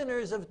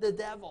prisoners of the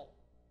devil.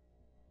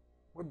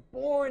 We're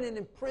born in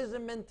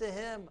imprisonment to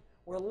him.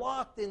 We're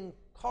locked in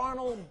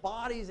carnal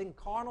bodies and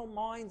carnal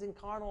minds and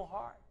carnal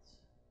hearts.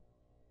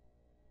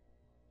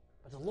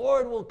 But the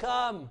Lord will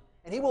come,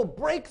 and he will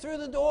break through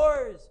the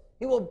doors.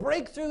 He will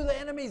break through the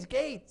enemy's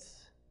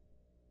gates.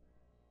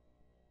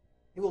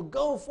 He will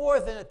go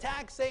forth and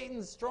attack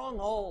Satan's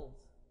strongholds.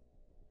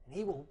 And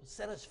he will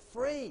set us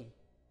free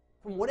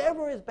from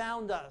whatever has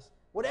bound us,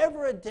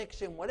 whatever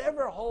addiction,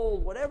 whatever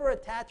hold, whatever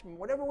attachment,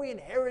 whatever we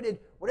inherited,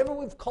 whatever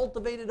we've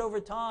cultivated over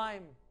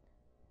time,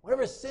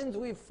 whatever sins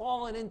we've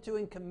fallen into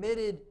and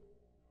committed.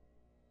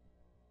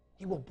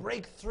 He will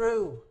break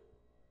through.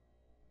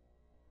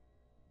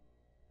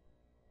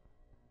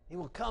 He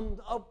will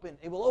come open.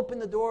 He will open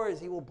the doors.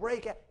 He will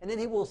break out, and then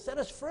he will set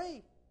us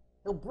free.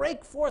 He'll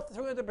break forth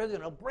through the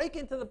prison. He'll break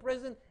into the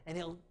prison, and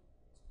he'll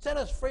set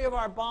us free of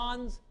our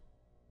bonds,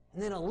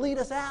 and then he'll lead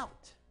us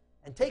out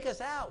and take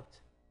us out.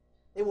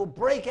 They will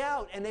break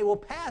out, and they will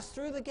pass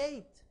through the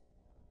gate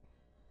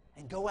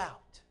and go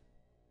out.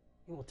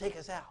 He will take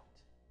us out.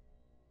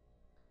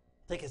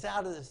 Take us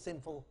out of the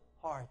sinful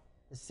heart,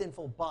 the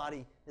sinful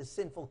body, the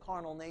sinful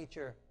carnal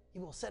nature. He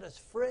will set us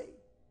free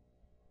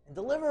and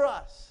deliver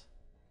us.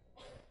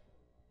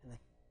 And the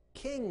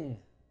King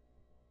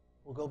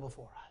will go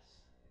before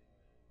us.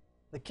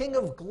 The King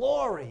of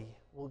glory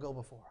will go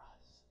before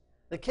us.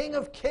 The King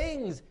of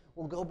kings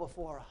will go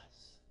before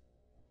us.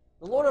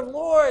 The Lord of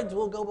lords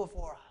will go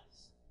before us.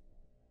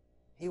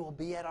 He will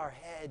be at our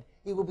head.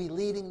 He will be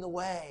leading the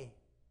way.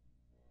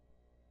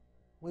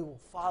 We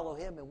will follow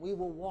him, and we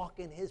will walk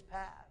in his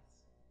paths.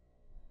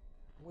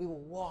 We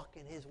will walk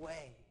in his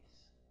ways.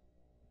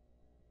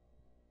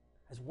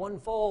 As one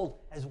fold,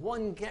 as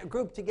one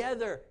group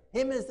together,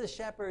 him as the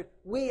shepherd,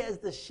 we as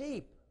the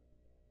sheep,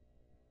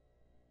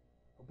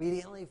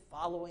 obediently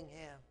following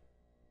him,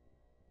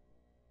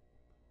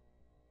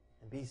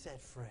 and be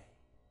set free.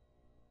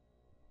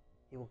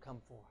 He will come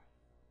forth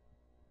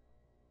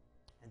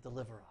and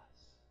deliver us.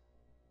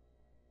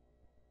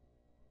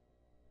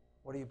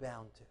 What are you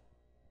bound to?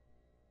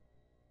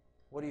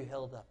 What are you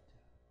held up to?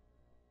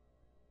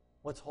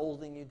 What's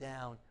holding you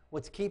down?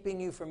 What's keeping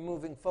you from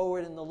moving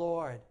forward in the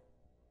Lord?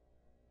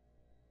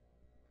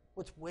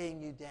 What's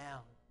weighing you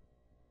down?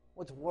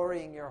 What's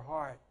worrying your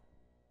heart?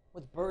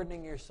 What's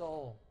burdening your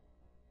soul?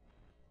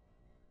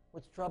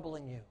 What's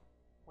troubling you?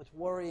 What's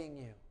worrying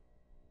you?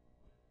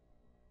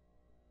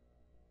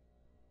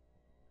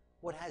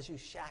 What has you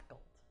shackled?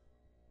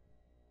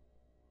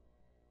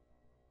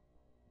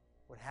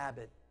 What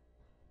habit?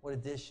 What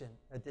addiction?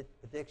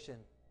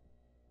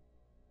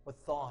 What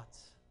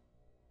thoughts?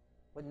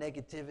 What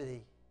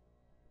negativity?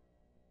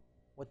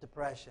 What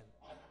depression?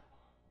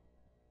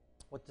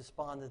 What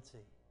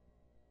despondency?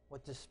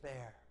 What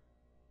despair?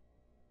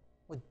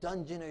 What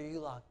dungeon are you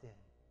locked in?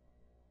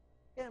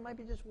 Yeah, it might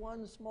be just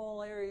one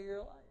small area of your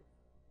life.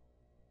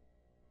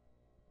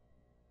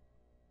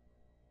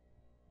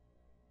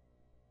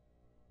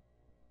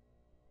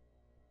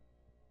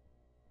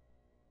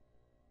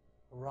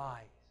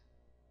 Arise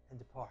and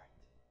depart.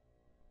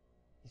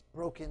 He's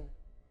broken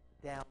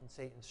down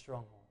Satan's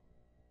stronghold.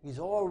 He's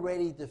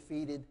already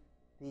defeated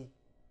the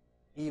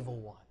evil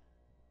one.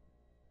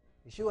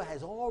 Yeshua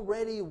has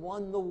already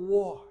won the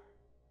war.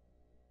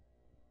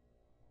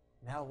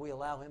 Now we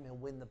allow him to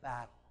win the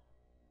battle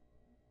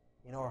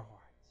in our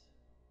hearts,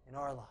 in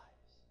our lives.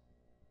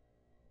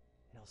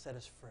 And he'll set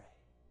us free.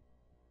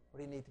 What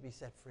do you need to be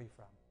set free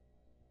from?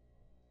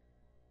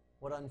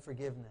 What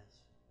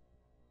unforgiveness?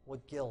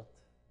 What guilt?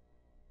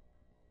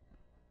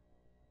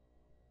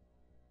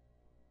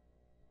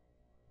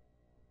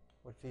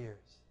 What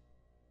fears?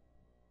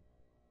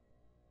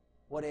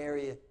 What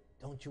area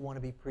don't you want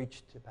to be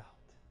preached about?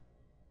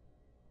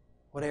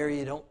 What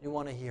area don't you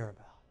want to hear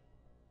about?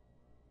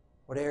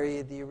 What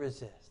area do you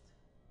resist?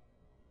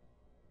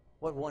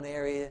 What one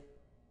area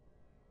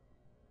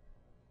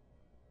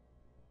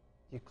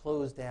do you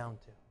close down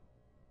to?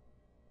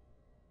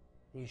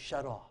 Do you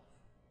shut off?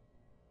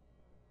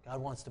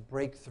 God wants to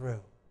break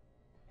through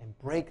and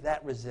break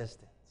that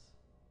resistance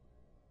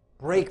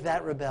break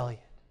that rebellion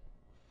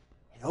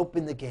and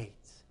open the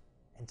gates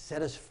and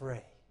set us free.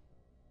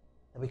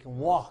 That we can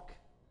walk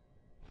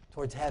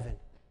towards heaven.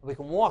 That we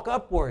can walk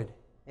upward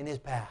in his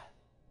path.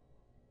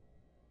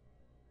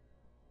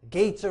 The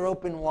gates are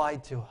open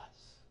wide to us.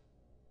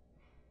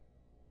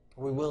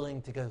 Are we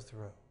willing to go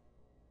through?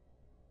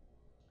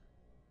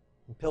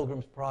 In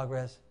Pilgrim's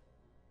Progress,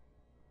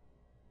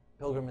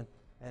 Pilgrim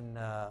and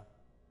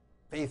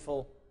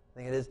Faithful, I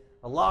think it is,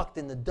 are locked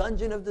in the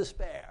dungeon of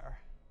despair.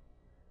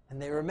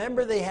 And they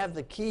remember they have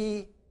the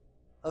key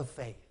of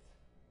faith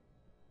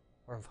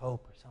or of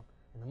hope or something.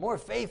 And the more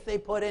faith they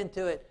put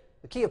into it,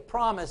 the key of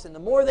promise, and the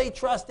more they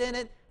trust in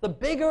it, the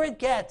bigger it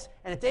gets.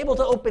 And it's able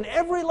to open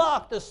every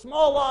lock, the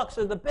small locks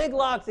or the big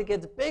locks. It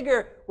gets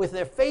bigger with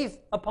their faith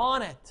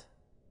upon it.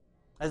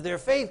 As their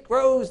faith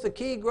grows, the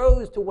key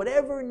grows to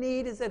whatever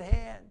need is at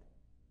hand.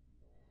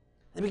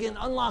 They begin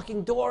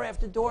unlocking door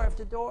after door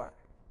after door.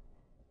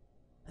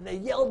 And they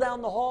yell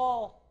down the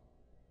hall,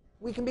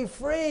 "We can be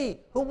free.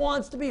 Who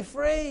wants to be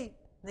free?" And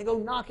they go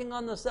knocking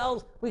on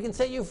themselves. "We can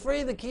set you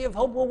free. The key of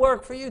hope will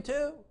work for you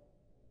too."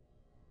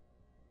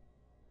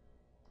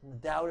 And the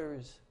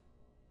doubters,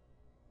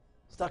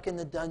 stuck in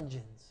the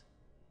dungeons,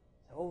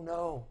 "Oh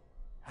no,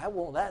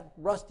 that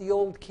rusty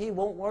old key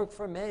won't work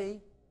for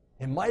me.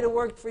 It might have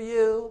worked for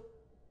you,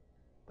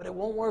 but it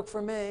won't work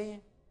for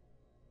me.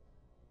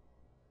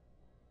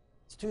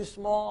 It's too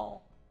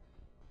small.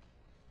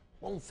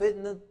 Won't fit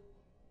in the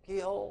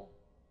keyhole."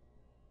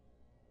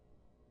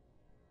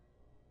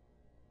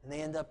 And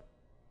they end up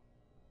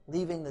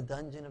leaving the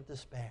dungeon of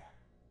despair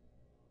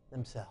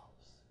themselves.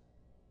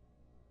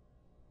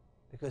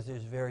 Because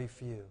there's very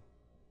few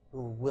who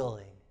are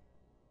willing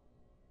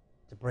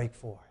to break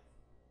forth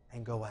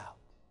and go out,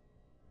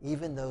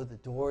 even though the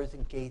doors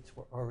and gates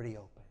were already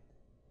opened.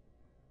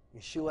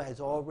 Yeshua has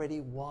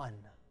already won.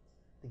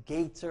 The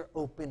gates are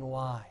open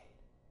wide.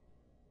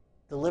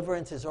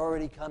 Deliverance has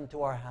already come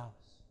to our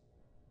house.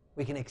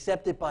 We can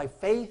accept it by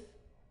faith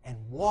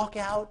and walk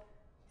out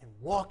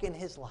and walk in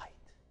his light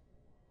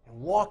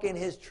and walk in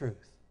his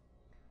truth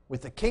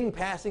with the King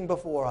passing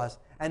before us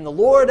and the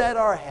Lord at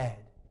our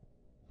head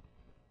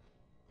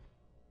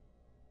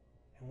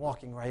and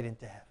walking right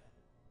into heaven.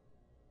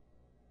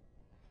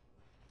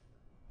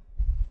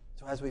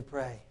 So as we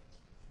pray,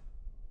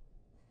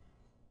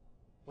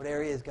 what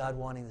area is God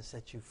wanting to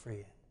set you free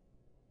in?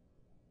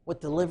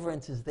 What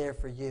deliverance is there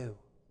for you?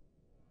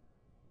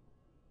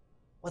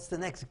 What's the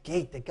next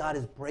gate that God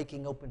is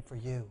breaking open for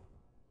you?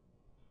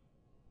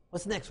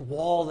 What's the next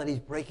wall that he's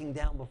breaking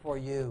down before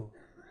you?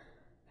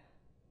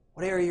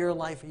 What area of your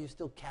life are you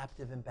still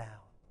captive and bound?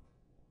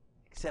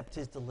 Accept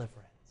his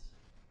deliverance.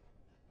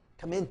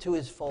 Come into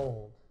his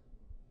fold.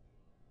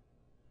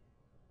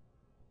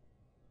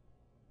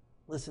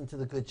 Listen to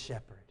the Good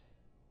Shepherd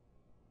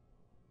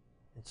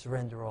and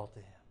surrender all to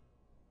him.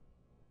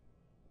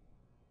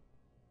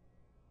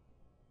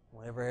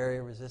 Whatever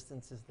area of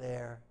resistance is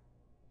there,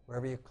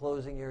 wherever you're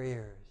closing your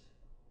ears,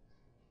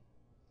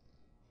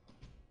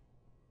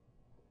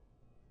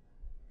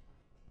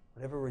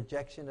 whatever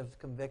rejection of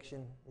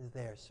conviction is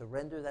there,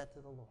 surrender that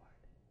to the Lord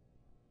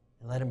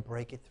and let him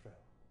break it through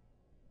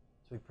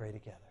as we pray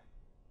together.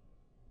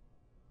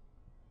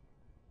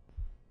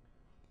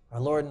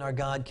 Our Lord and our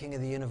God, King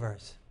of the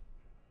universe,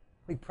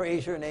 we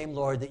praise your name,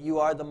 Lord, that you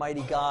are the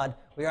mighty God.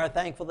 We are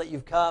thankful that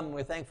you've come.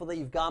 We're thankful that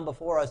you've gone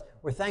before us.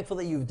 We're thankful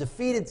that you've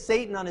defeated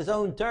Satan on his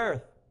own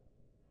turf.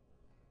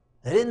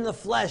 That in the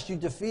flesh you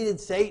defeated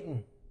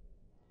Satan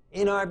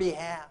in our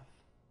behalf.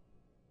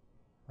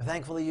 We're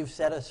thankful that you've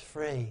set us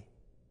free.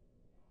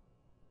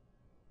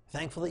 We're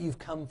thankful that you've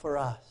come for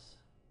us.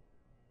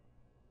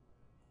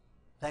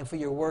 Thankful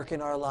for your work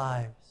in our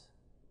lives.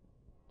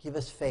 Give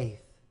us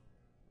faith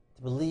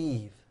to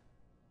believe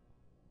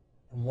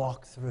and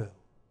walk through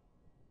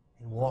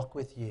and walk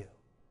with you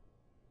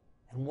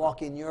and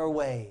walk in your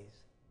ways,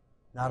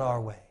 not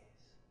our ways.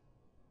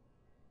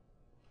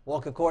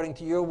 Walk according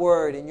to your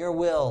word and your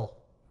will,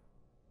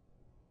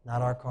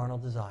 not our carnal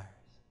desires.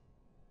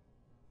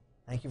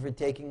 Thank you for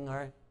taking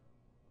our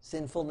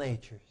sinful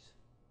natures,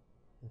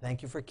 and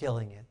thank you for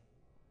killing it.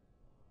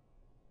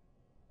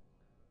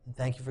 And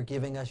thank you for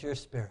giving us your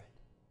Spirit,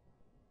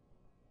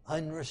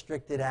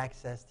 unrestricted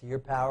access to your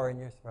power and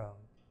your throne.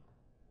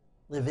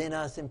 Live in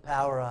us,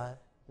 empower us,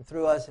 and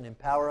through us, and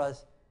empower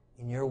us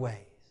in your ways.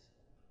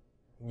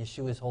 In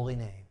Yeshua's holy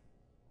name,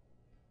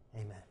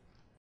 amen.